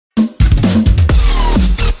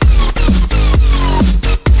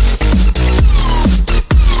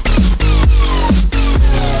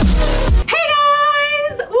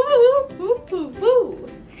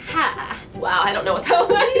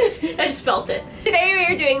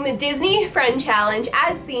doing the Disney Friend Challenge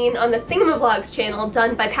as seen on the Thingamavlogs channel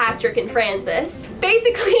done by Patrick and Francis.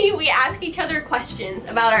 Basically, we ask each other questions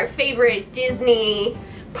about our favorite Disney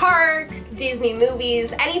parks, Disney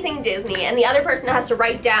movies, anything Disney, and the other person has to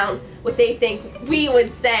write down what they think we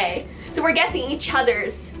would say. So we're guessing each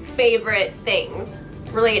other's favorite things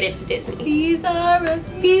related to Disney. These are a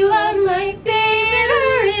few of my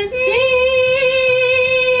favorite things.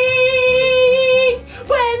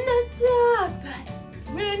 When the dog bites,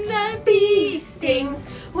 when the bee stings,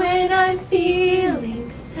 when I'm feeling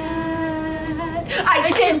sad,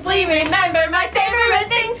 I simply remember my favorite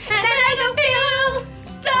things and then I don't feel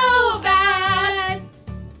so bad.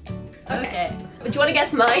 Okay. Do you want to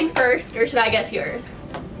guess mine first or should I guess yours?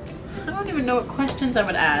 I don't even know what questions I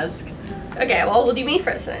would ask. Okay, well, we'll do me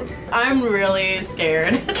first then. I'm really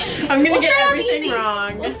scared. I'm gonna get everything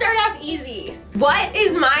wrong. We'll start off easy. What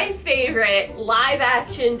is my favorite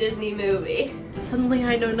live-action Disney movie? Suddenly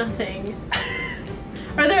I know nothing.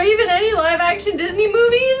 Are there even any live-action Disney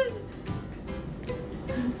movies?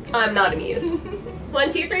 I'm not amused.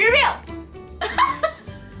 1, 2, 3, reveal!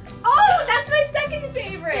 Oh, that's my second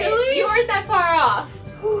favorite! Really? You weren't that far off.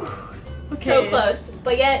 Okay. So close,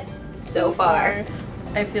 but yet so far.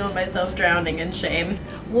 I feel myself drowning in shame.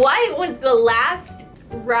 What was the last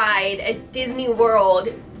ride at Disney World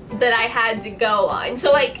that I had to go on?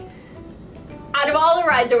 So like, out of all the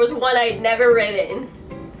rides, there was one I'd never ridden,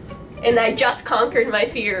 and I just conquered my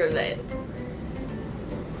fear of it.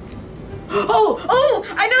 Oh,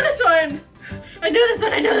 I know this one! I know this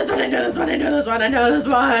one, I know this one, I know this one, I know this one, I know this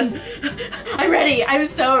one. I'm ready, I'm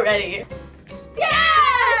so ready. Yes!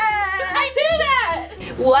 I knew that!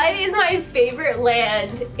 What is my favorite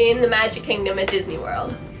land in the Magic Kingdom at Disney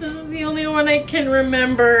World? This is the only one I can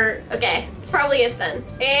remember. Okay, it's probably it then.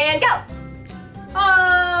 And go!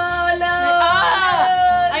 Oh no!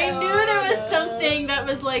 I knew there was something that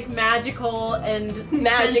was like magical and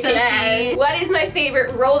magic-y. What is my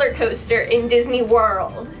favorite roller coaster in Disney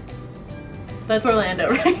World? That's Orlando,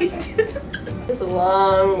 right? It's a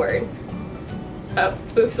long word. Oh,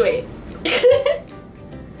 oops, wait.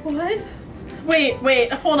 What?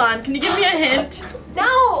 Wait, hold on. Can you give me a hint?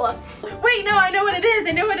 No! Wait, no, I know what it is.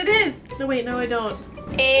 I know what it is. No, wait, no, I don't.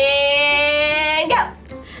 And go!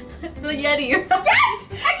 The Yeti. Yes!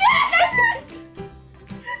 Yes!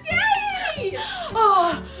 Yay!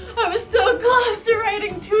 Oh, I was so close to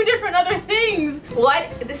writing 2 different other things. What?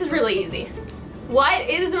 This is really easy. What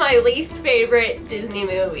is my least favorite Disney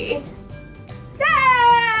movie?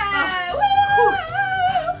 Yeah! Woo!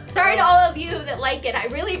 Sorry to all of you that like it. I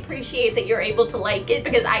really appreciate that you're able to like it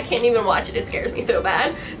because I can't even watch it. It scares me so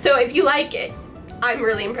bad. So if you like it, I'm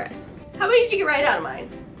really impressed. How many did you get right out of mine?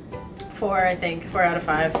 4, I think. 4 out of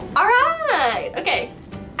 5. All right. Okay.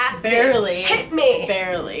 Ask Barely. me. Hit me.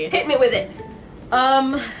 Barely. Hit me with it. You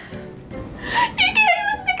can't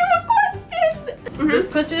even think of a question. This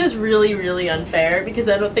question is really, really unfair because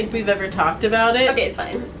I don't think we've ever talked about it. Okay, it's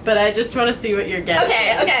fine. But I just want to see what your guess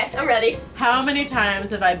is. Okay, I'm ready. How many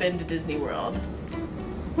times have I been to Disney World?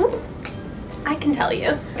 I can tell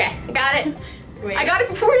you. Okay, I got it. Wait. I got it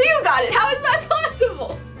before you got it. How is that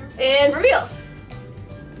possible? And reveal.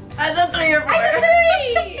 I said 3 or 4. I said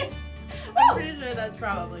 3! I'm pretty sure that's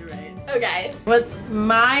probably right. Okay. What's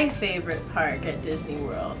my favorite park at Disney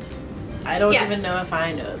World? I don't even know if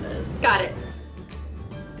I know this. Got it.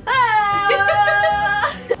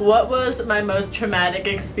 Ah! What was my most traumatic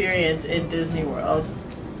experience in Disney World?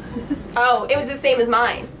 Oh, it was the same as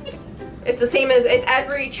mine. It's the same as, it's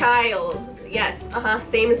every child's. Yes,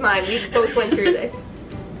 same as mine. We both went through this.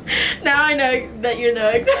 Now I know that you know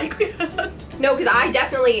exactly what. No, because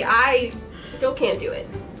I still can't do it.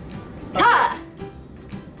 Okay. Ha!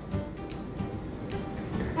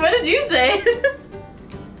 What did you say?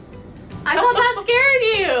 I thought that scared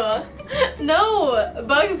you. No,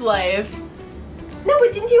 Bug's Life. No,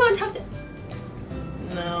 but didn't you want Tough to...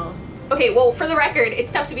 No. Okay, well, for the record,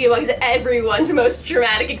 it's Tough to Be Amongst everyone's most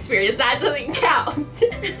traumatic experience. That doesn't count.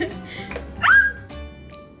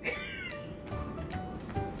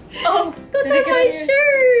 Oh, look at my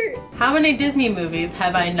shirt. How many Disney movies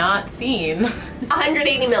have I not seen?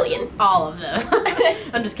 180 million. All of them.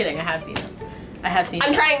 I'm just kidding, I have seen them. I have seen I'm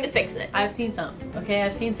some. trying to fix it. I've seen some. Okay,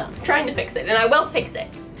 I've seen some. I'm trying to fix it, and I will fix it.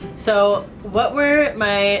 So, what were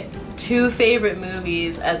my 2 favorite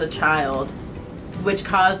movies as a child, which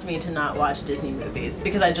caused me to not watch Disney movies?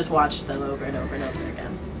 Because I just watched them over and over and over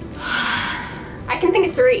again. I can think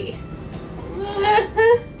of 3.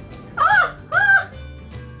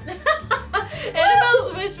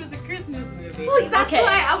 Annabelle's Wish was a Christmas movie. Well, that's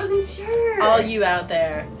why I wasn't sure. All you out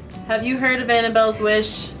there, have you heard of Annabelle's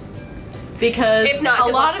Wish? because If not, a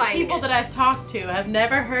good lot luck of people finding it. that I've talked to have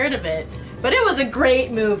never heard of it. But it was a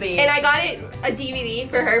great movie. And I got it a DVD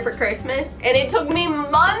for her for Christmas, and it took me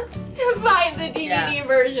months to find the DVD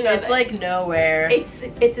version of it. It's like nowhere. It's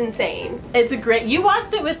insane. It's a great. You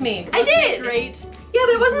watched it with me. I Wasn't did. it great. Yeah,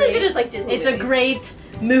 but it wasn't as good as like Disney. It's a movies. great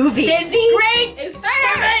movie. Disney. Great. It's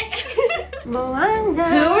better.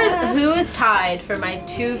 Who is tied for my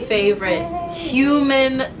two favorite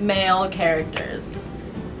human male characters?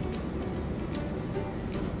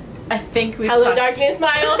 I think we've Hello, talked. darkness,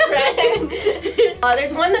 my old friend.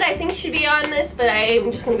 There's one that I think should be on this, but I'm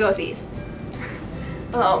just gonna go with these.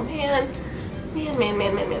 Oh man,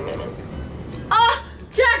 man. Ah,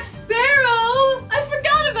 Jack Sparrow! I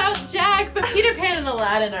forgot about Jack, but Peter Pan and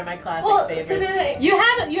Aladdin are my classic favorites. So did I.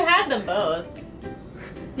 You had them both.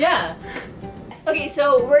 Yeah. Okay,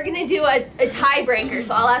 so we're gonna do a tiebreaker,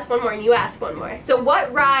 so I'll ask one more and you ask one more. So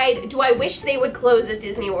what ride do I wish they would close at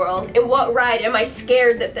Disney World, and what ride am I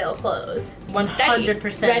scared that they'll close?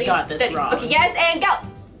 100% got this wrong. Okay, yes, and go!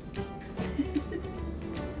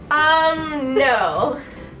 No.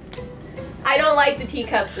 I don't like the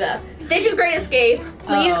teacup stuff. Stitch's Great Escape,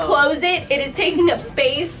 please close it. It is taking up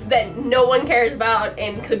space that no one cares about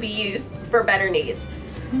and could be used for better needs.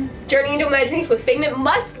 Journey into Imagination with Figment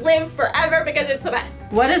must live forever because it's the best.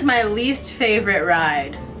 What is my least favorite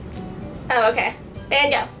ride? Oh, okay.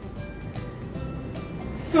 And go.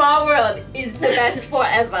 Small World is the best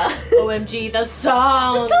forever. OMG, the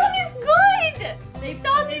song! The song is good! The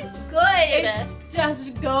song is good! It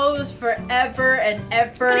just goes forever and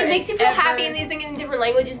ever. But it makes you feel and happy, ever. and they sing it in different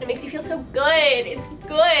languages, and it makes you feel so good. It's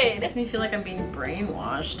good. It makes me feel like I'm being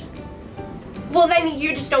brainwashed. Well, then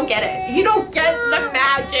you just don't get it. You don't get the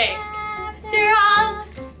magic. After all,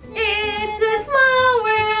 it's a small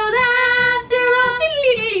world after all.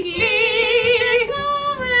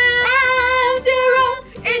 After all,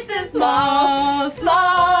 it's a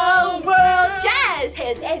small world. Jazz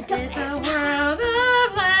hands and go. It's a world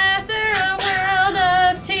of laughter, a world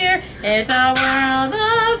of cheer. It's a world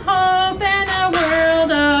of hope and a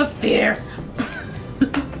world of fear.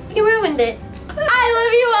 You ruined it. I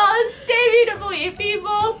love you all. Stay beautiful, you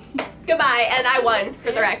people. Goodbye. And I won,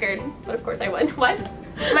 for the record. But of course I won. What?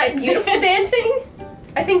 My beautiful dancing?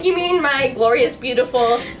 I think you mean my glorious,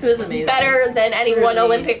 beautiful, It was amazing. better than any one Truly.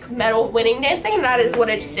 Olympic medal winning dancing. That is what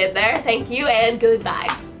I just did there. Thank you and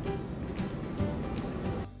goodbye.